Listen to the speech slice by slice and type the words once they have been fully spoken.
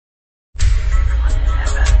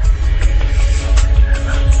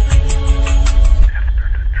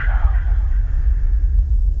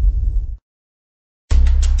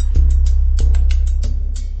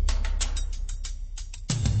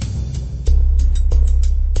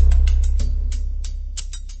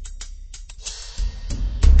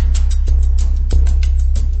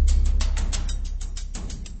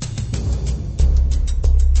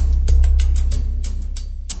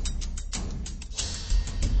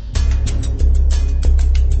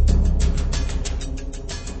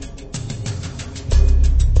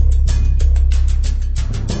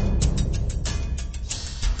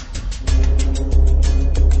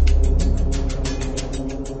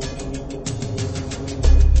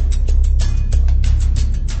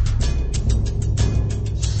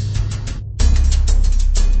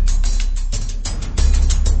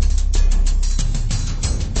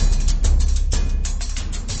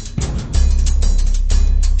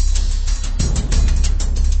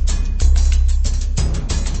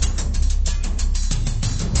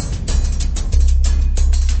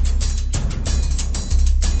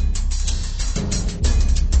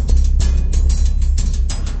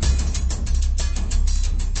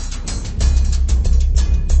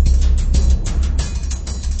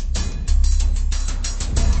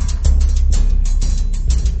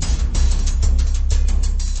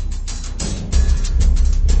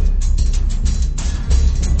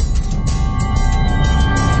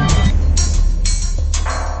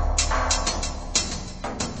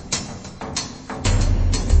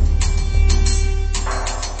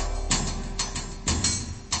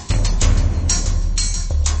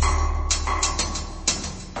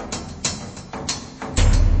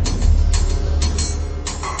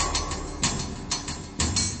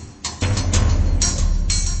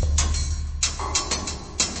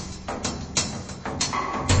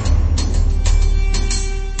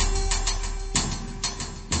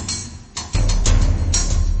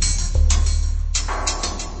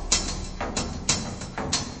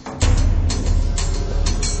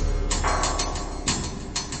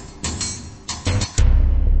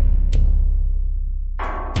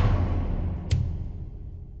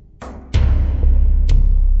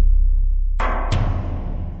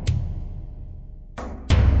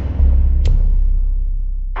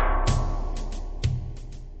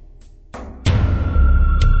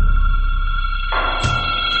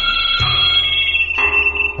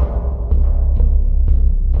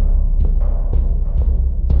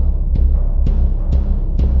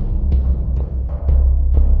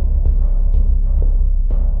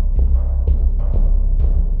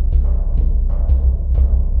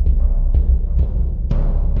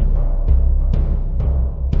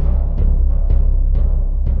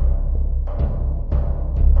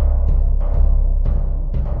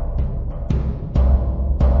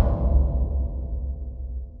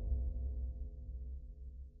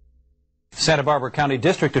Santa Barbara County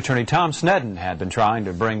District Attorney Tom Sneddon had been trying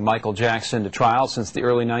to bring Michael Jackson to trial since the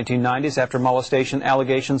early 1990s after molestation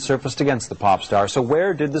allegations surfaced against the pop star. So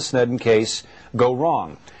where did the Sneddon case go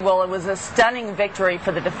wrong? Well, it was a stunning victory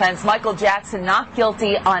for the defense. Michael Jackson not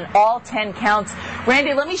guilty on all 10 counts.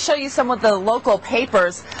 Randy, let me show you some of the local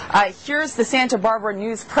papers. Here's the Santa Barbara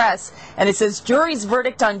News Press, and it says jury's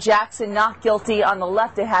verdict on Jackson not guilty. On the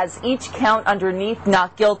left, it has each count underneath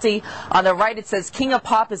not guilty. On the right, it says King of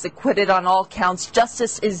Pop is acquitted on all counts.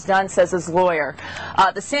 Justice is done, says his lawyer.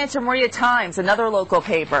 The Santa Maria Times, another local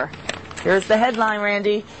paper. Here's the headline,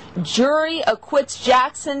 Randy. Jury acquits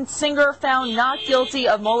Jackson, singer found not guilty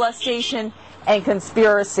of molestation and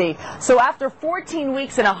conspiracy. So after 14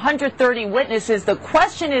 weeks and 130 witnesses, the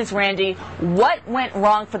question is, Randy, what went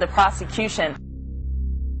wrong for the prosecution?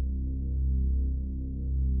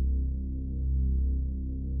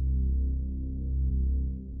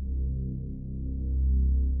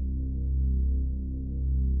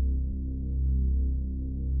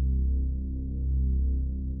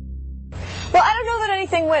 Well, I don't know that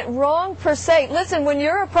anything went wrong per se. Listen, when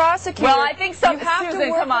you're a prosecutor, well, I think something,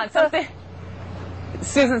 Susan, come on,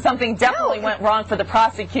 something definitely went wrong for the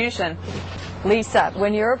prosecution. Lisa,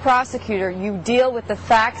 when you're a prosecutor, you deal with the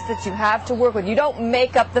facts that you have to work with. You don't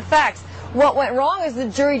make up the facts. What went wrong is the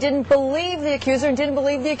jury didn't believe the accuser and didn't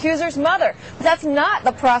believe the accuser's mother. But that's not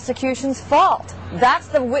the prosecution's fault. That's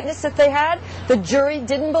the witness that they had. The jury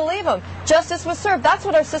didn't believe him. Justice was served. That's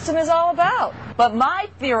what our system is all about. But my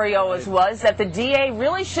theory always was that the DA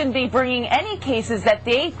really shouldn't be bringing any cases that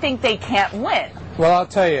they think they can't win. Well, I'll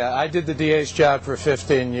tell you, I did the DA's job for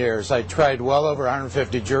 15 years. I tried well over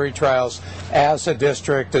 150 jury trials as a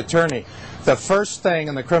district attorney. The first thing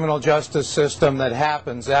in the criminal justice system that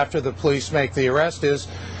happens after the police make the arrest is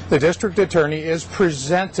the district attorney is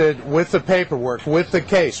presented with the paperwork, with the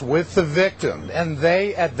case, with the victim, and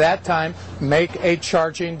they, at that time, make a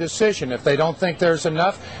charging decision. If they don't think there's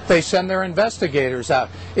enough, they send their investigators out.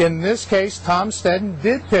 In this case, Tom Sneddon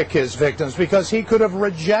did pick his victims because he could have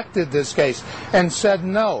rejected this case and said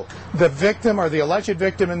no. The victim, or the alleged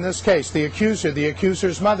victim in this case, the accuser, the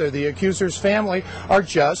accuser's mother, the accuser's family, are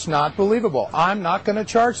just not believable. I'm not going to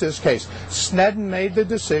charge this case. Sneddon made the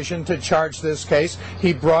decision to charge this case.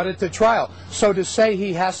 He brought it to trial. So to say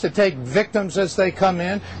he has to take victims as they come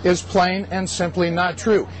in is plain and simply not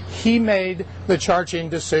true. He made the charging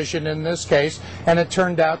decision in this case, and it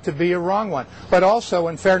turned out to be a wrong one. But also,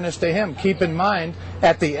 in fairness to him, keep in mind,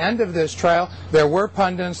 at the end of this trial, there were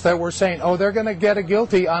pundits that were saying, oh, they're going to get a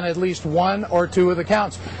guilty on at least one or two of the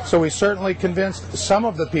counts. So he certainly convinced some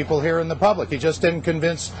of the people here in the public. He just didn't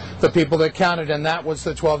convince the people that counted, and that was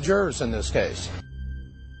the 12 jurors in this case.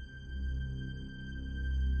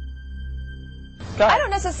 I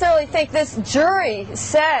don't necessarily think this jury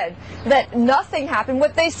said that nothing happened.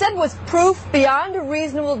 What they said was proof beyond a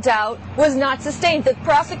reasonable doubt was not sustained. The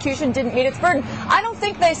prosecution didn't meet its burden. I don't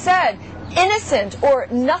think they said innocent or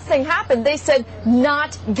nothing happened. They said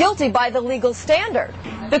not guilty by the legal standard.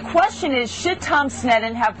 The question is, should Tom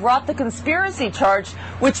Sneddon have brought the conspiracy charge,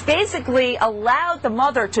 which basically allowed the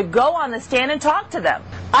mother to go on the stand and talk to them?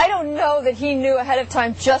 I don't know that he knew ahead of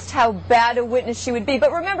time just how bad a witness she would be.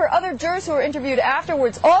 But remember, other jurors who were interviewed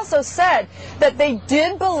afterwards also said that they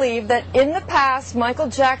did believe that in the past Michael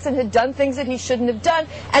Jackson had done things that he shouldn't have done.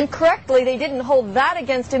 And correctly, they didn't hold that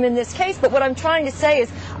against him in this case. But what I'm trying to say is,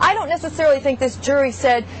 I don't necessarily think this jury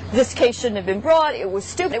said this case shouldn't have been brought. It was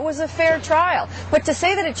stupid. It was a fair trial. But to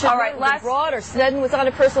say that it should not have been brought or Sneddon was on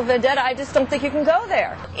a personal vendetta, I just don't think you can go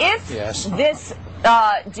there. If this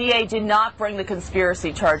DA did not bring the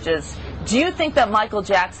conspiracy charges, do you think that Michael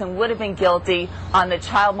Jackson would have been guilty on the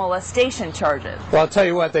child molestation charges? Well, I'll tell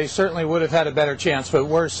you what, they certainly would have had a better chance, but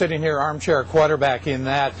we're sitting here armchair quarterbacking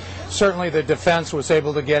that. Certainly the defense was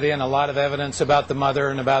able to get in a lot of evidence about the mother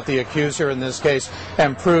and about the accuser in this case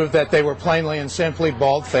and prove that they were plainly and simply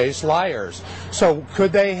bald-faced liars. So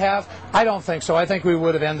could they have? I don't think so. I think we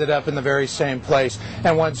would have ended up in the very same place.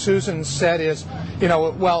 And what Susan said is, you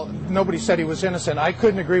know, well, nobody said he was innocent. I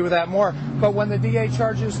couldn't agree with that more. But when the DA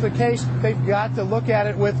charges the case, they've got to look at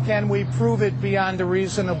it with, can we prove it beyond a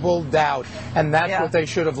reasonable doubt? And that's what they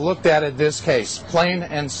should have looked at in this case, plain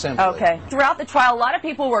and simple. Okay. Throughout the trial, a lot of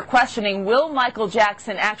people were questioning, will Michael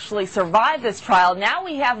Jackson actually survive this trial? Now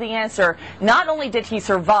we have the answer. Not only did he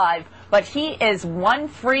survive, but he is one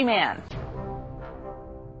free man.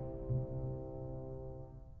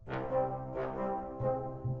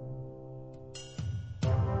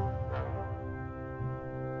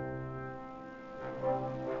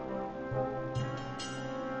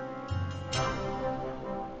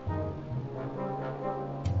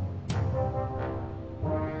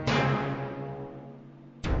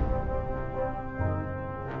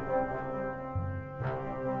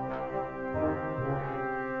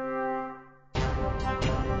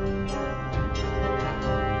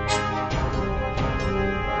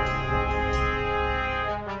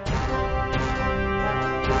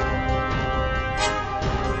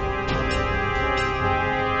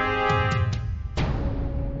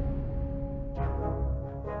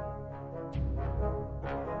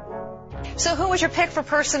 So who was your pick for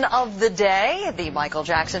person of the day? The Michael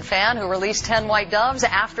Jackson fan who released 10 white doves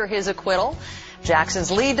after his acquittal, Jackson's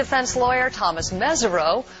lead defense lawyer, Thomas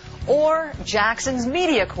Mesereau, or Jackson's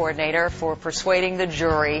media coordinator for persuading the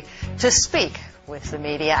jury to speak with the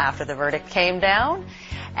media after the verdict came down?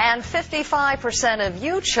 And 55% of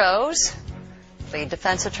you chose lead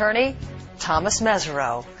defense attorney Thomas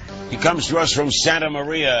Mesereau. He comes to us from Santa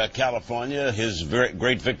Maria, California. His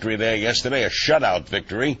great victory there yesterday, a shutout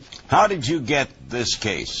victory. How did you get this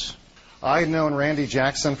case? I'd known Randy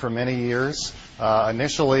Jackson for many years.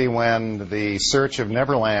 Initially, when the search of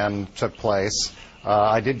Neverland took place,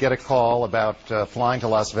 I did get a call about flying to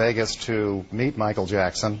Las Vegas to meet Michael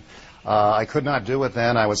Jackson. I could not do it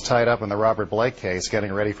then. I was tied up in the Robert Blake case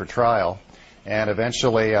getting ready for trial. And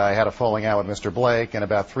eventually I had a falling out with Mr. Blake, and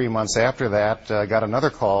about 3 months after that got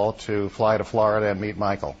another call to fly to Florida and meet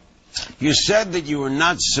Michael. You said that you were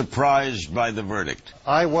not surprised by the verdict.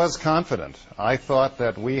 I was confident. I thought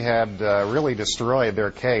that we had really destroyed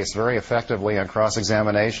their case very effectively on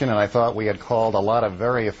cross-examination, and I thought we had called a lot of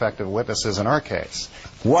very effective witnesses in our case.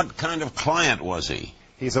 What kind of client was he?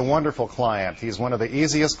 He's a wonderful client. He's one of the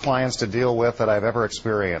easiest clients to deal with that I've ever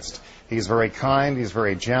experienced. He's very kind. He's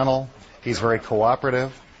very gentle. He's very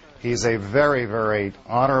cooperative. He's a very, very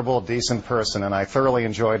honorable, decent person, and I thoroughly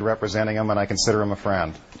enjoyed representing him, and I consider him a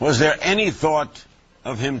friend. Was there any thought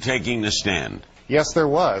of him taking the stand? Yes, there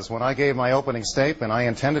was. When I gave my opening statement, I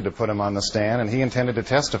intended to put him on the stand, and he intended to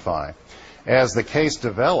testify. As the case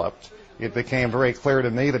developed, it became very clear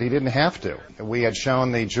to me that he didn't have to. We had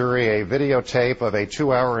shown the jury a videotape of a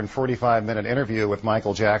 2-hour and 45-minute interview with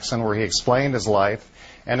Michael Jackson where he explained his life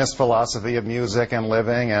and his philosophy of music and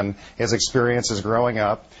living and his experiences growing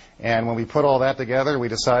up. And when we put all that together, we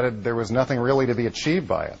decided there was nothing really to be achieved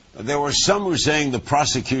by it. There were some who were saying the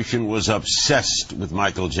prosecution was obsessed with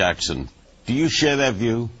Michael Jackson. Do you share that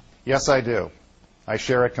view? Yes, I do. I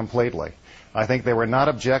share it completely. I think they were not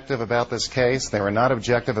objective about this case. They were not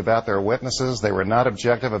objective about their witnesses. They were not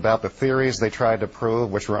objective about the theories they tried to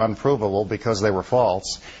prove, which were unprovable because they were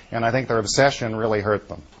false. And I think their obsession really hurt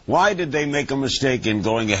them. Why did they make a mistake in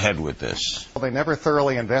going ahead with this? Well, they never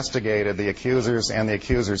thoroughly investigated the accusers and the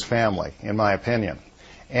accuser's family, in my opinion.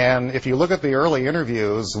 And if you look at the early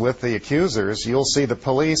interviews with the accusers, you'll see the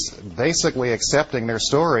police basically accepting their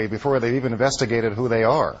story before they've even investigated who they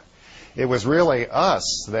are. It was really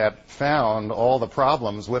us that found all the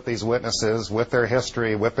problems with these witnesses, with their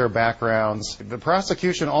history, with their backgrounds. The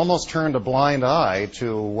prosecution almost turned a blind eye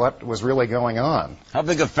to what was really going on. How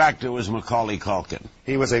big a factor was Macaulay Culkin?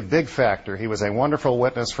 He was a big factor. He was a wonderful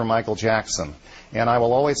witness for Michael Jackson. And I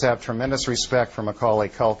will always have tremendous respect for Macaulay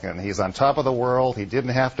Culkin. He's on top of the world. He didn't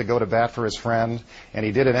have to go to bat for his friend, and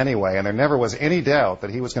he did it anyway. And there never was any doubt that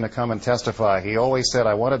he was going to come and testify. He always said,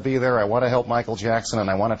 I want to be there, I want to help Michael Jackson, and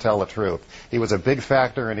I want to tell the truth. He was a big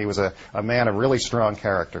factor, and he was a man of really strong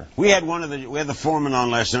character. We had the foreman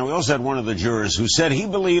on last night. We also had one of the jurors who said he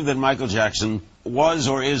believed that Michael Jackson was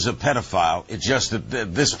or is a pedophile. It's just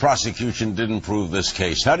that this prosecution didn't prove this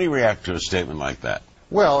case. How do you react to a statement like that?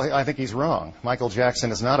 Well, I think he's wrong. Michael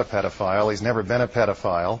Jackson is not a pedophile. He's never been a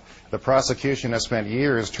pedophile. The prosecution has spent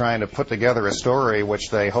years trying to put together a story which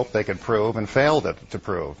they hoped they could prove and failed to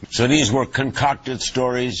prove. So these were concocted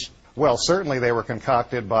stories? Well, certainly they were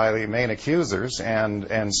concocted by the main accusers, and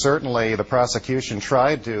certainly the prosecution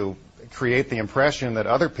tried to create the impression that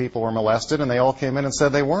other people were molested, and they all came in and said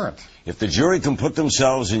they weren't. If the jury can put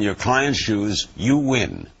themselves in your client's shoes, you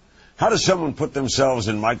win. How does someone put themselves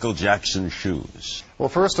in Michael Jackson's shoes? Well,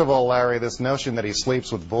 first of all, Larry, this notion that he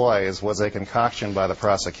sleeps with boys was a concoction by the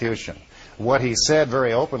prosecution. What he said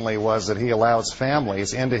very openly was that he allows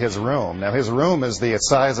families into his room. Now, his room is the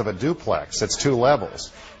size of a duplex. It's 2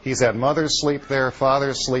 levels. He's had mothers sleep there,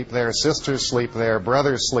 fathers sleep there, sisters sleep there,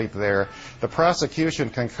 brothers sleep there. The prosecution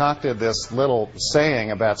concocted this little saying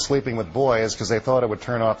about sleeping with boys because they thought it would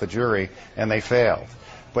turn off the jury, and they failed.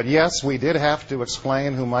 But yes, we did have to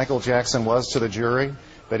explain who Michael Jackson was to the jury,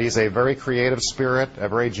 that he's a very creative spirit, a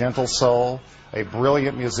very gentle soul, a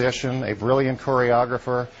brilliant musician, a brilliant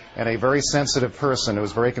choreographer, and a very sensitive person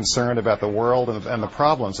who's very concerned about the world and the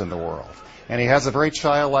problems in the world. And he has a very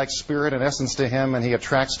childlike spirit and essence to him, and he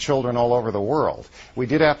attracts children all over the world. We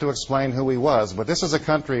did have to explain who he was, but this is a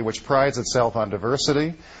country which prides itself on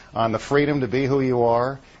diversity, on the freedom to be who you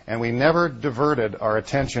are, and we never diverted our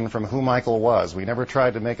attention from who Michael was. We never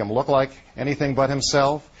tried to make him look like anything but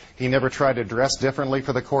himself. He never tried to dress differently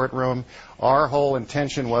for the courtroom. Our whole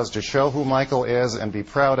intention was to show who Michael is and be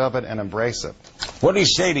proud of it and embrace it. What did he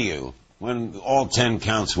say to you when all 10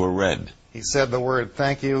 counts were read? He said the word,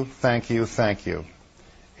 thank you, thank you, thank you.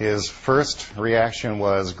 His first reaction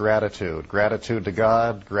was gratitude. Gratitude to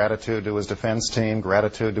God, gratitude to his defense team,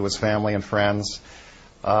 gratitude to his family and friends.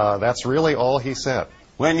 That's really all he said.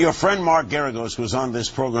 When your friend Mark Geragos was on this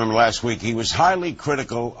program last week, he was highly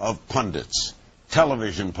critical of pundits,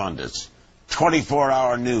 television pundits,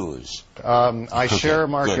 24-hour news. I share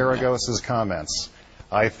Mark Geragos' comments.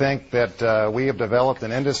 I think that we have developed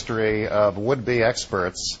an industry of would-be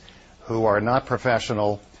experts who are not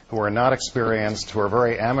professional, who are not experienced, who are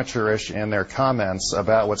very amateurish in their comments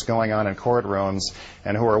about what's going on in courtrooms,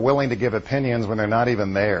 and who are willing to give opinions when they're not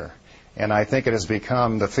even there. And I think it has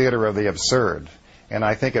become the theater of the absurd. And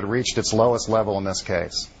I think it reached its lowest level in this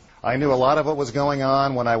case. I knew a lot of what was going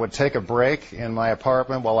on. When I would take a break in my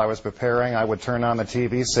apartment while I was preparing, I would turn on the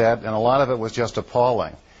TV set, and a lot of it was just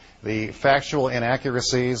appalling. The factual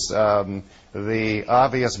inaccuracies, the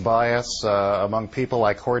obvious bias among people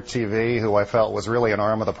like Court TV, who I felt was really an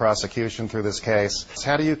arm of the prosecution through this case.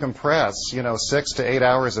 How do you compress, 6 to 8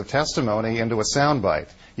 hours of testimony into a soundbite?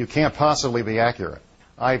 You can't possibly be accurate.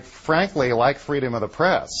 I frankly like freedom of the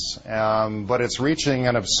press, but it's reaching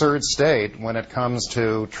an absurd state when it comes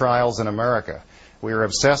to trials in America. We are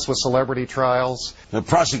obsessed with celebrity trials. The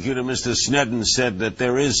prosecutor, Mr. Snedden, said that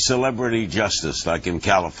there is celebrity justice, like in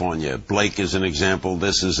California. Blake is an example.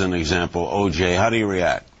 This is an example. O.J., how do you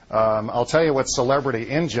react? I'll tell you what celebrity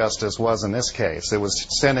injustice was in this case. It was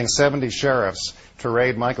sending 70 sheriffs to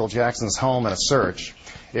raid Michael Jackson's home in a search.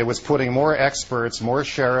 It was putting more experts, more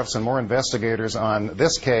sheriffs, and more investigators on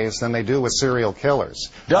this case than they do with serial killers.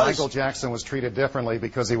 Michael Jackson was treated differently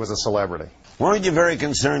because he was a celebrity. Weren't you very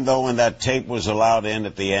concerned, though, when that tape was allowed in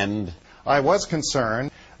at the end? I was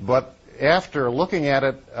concerned, but after looking at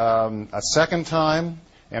it a second time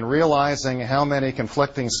and realizing how many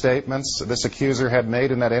conflicting statements this accuser had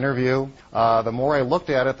made in that interview, the more I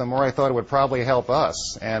looked at it, the more I thought it would probably help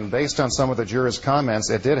us. And based on some of the jurors' comments,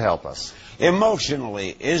 it did help us.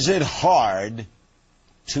 Emotionally, is it hard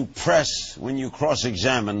to press when you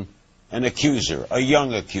cross-examine an accuser, a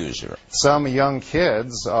young accuser? Some young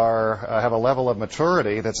kids have a level of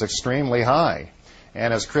maturity that's extremely high.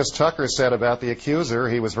 And as Chris Tucker said about the accuser,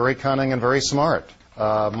 he was very cunning and very smart.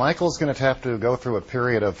 Michael's going to have to go through a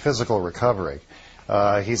period of physical recovery.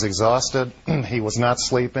 He's exhausted. He was not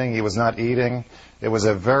sleeping. He was not eating. It was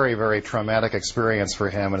a very, very traumatic experience for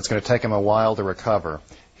him, and it's going to take him a while to recover.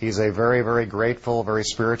 He's a very, very grateful, very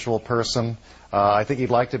spiritual person. I think he'd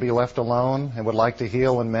like to be left alone and would like to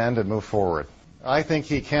heal and mend and move forward. I think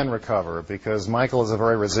he can recover because Michael is a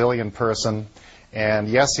very resilient person. And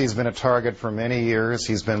yes, he's been a target for many years.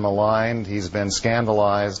 He's been maligned. He's been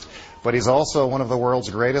scandalized. But he's also one of the world's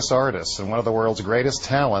greatest artists and one of the world's greatest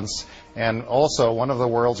talents and also one of the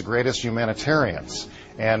world's greatest humanitarians.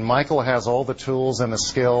 And Michael has all the tools and the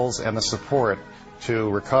skills and the support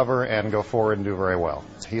to recover and go forward and do very well.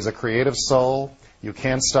 He's a creative soul. You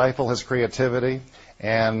can't stifle his creativity.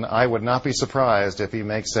 And I would not be surprised if he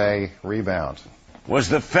makes a rebound. Was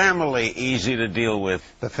the family easy to deal with?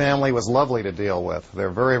 The family was lovely to deal with.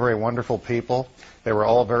 They're very, very wonderful people. They were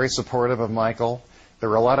all very supportive of Michael. There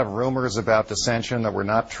were a lot of rumors about dissension that were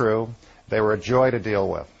not true. They were a joy to deal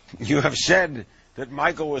with. You have said that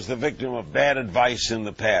Michael was the victim of bad advice in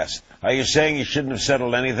the past. Are you saying he shouldn't have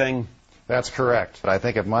settled anything? That's correct. But I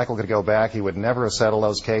think if Michael could go back, he would never have settled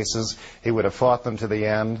those cases. He would have fought them to the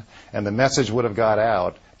end, and the message would have got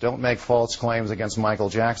out. Don't make false claims against Michael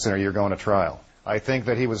Jackson or you're going to trial. I think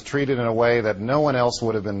that he was treated in a way that no one else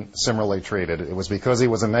would have been similarly treated. It was because he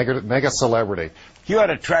was a mega celebrity. You had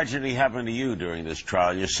a tragedy happen to you during this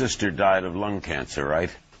trial. Your sister died of lung cancer, right?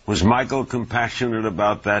 Was Michael compassionate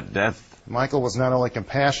about that death? Michael was not only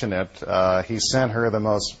compassionate, he sent her the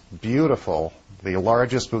most beautiful, the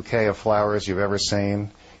largest bouquet of flowers you've ever seen.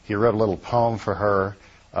 He wrote a little poem for her.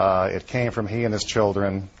 It came from he and his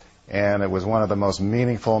children, and it was one of the most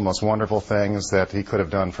meaningful, most wonderful things that he could have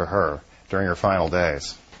done for her during her final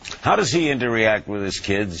days. How does he interact with his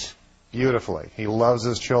kids? Beautifully. He loves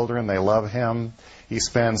his children. They love him. He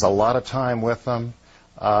spends a lot of time with them.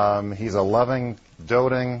 He's a loving,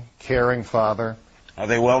 doting, caring father. Are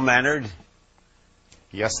they well-mannered?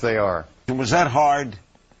 Yes, they are. And was that hard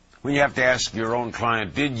when you have to ask your own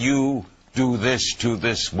client, did you do this to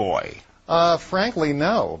this boy? Frankly,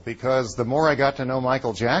 no, because the more I got to know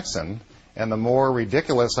Michael Jackson and the more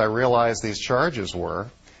ridiculous I realized these charges were,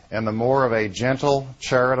 and the more of a gentle,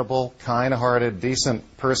 charitable, kind-hearted,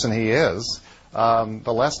 decent person he is,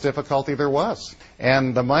 the less difficulty there was.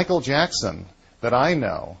 And the Michael Jackson that I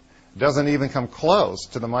know doesn't even come close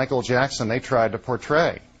to the Michael Jackson they tried to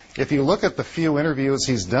portray. If you look at the few interviews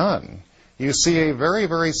he's done, you see a very,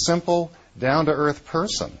 very simple, down-to-earth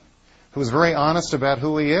person who's very honest about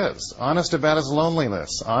who he is, honest about his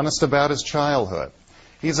loneliness, honest about his childhood.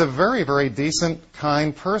 He's a very, very decent,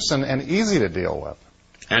 kind person and easy to deal with.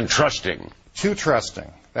 And trusting. Too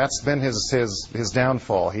trusting. That's been his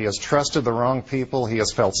downfall. He has trusted the wrong people. He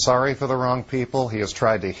has felt sorry for the wrong people. He has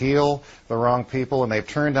tried to heal the wrong people, and they've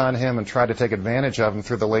turned on him and tried to take advantage of him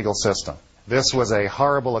through the legal system. This was a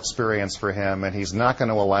horrible experience for him, and he's not going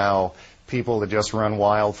to allow people to just run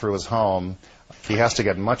wild through his home. He has to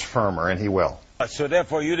get much firmer, and he will. So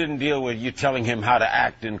therefore, you didn't deal with you telling him how to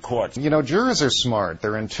act in court. You know, jurors are smart.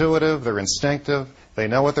 They're intuitive. They're instinctive. They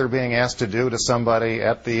know what they're being asked to do to somebody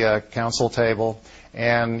at the counsel table.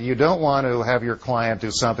 And you don't want to have your client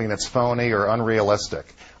do something that's phony or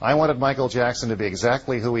unrealistic. I wanted Michael Jackson to be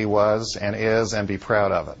exactly who he was and is and be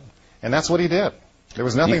proud of it. And that's what he did. There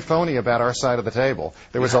was nothing phony about our side of the table.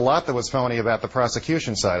 There was a lot that was phony about the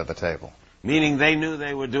prosecution side of the table. Meaning they knew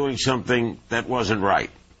they were doing something that wasn't right.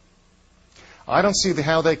 I don't see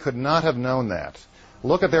how they could not have known that.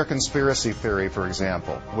 Look at their conspiracy theory, for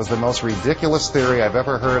example. It was the most ridiculous theory I've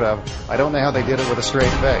ever heard of. I don't know how they did it with a straight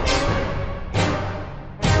face.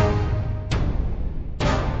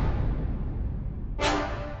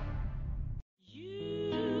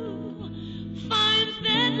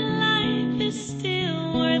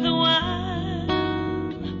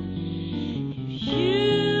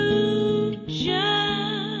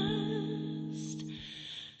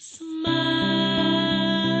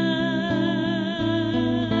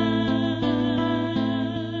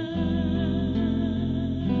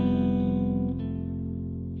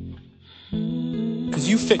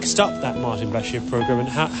 You fixed up that Martin Bashir program, and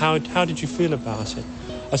how did you feel about it?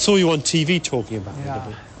 I saw you on TV talking about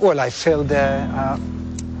it. Well, I felt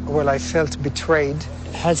betrayed.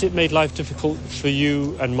 Has it made life difficult for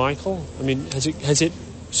you and Michael? I mean, has it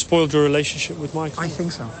spoiled your relationship with Michael? I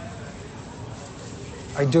think so.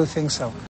 I do think so.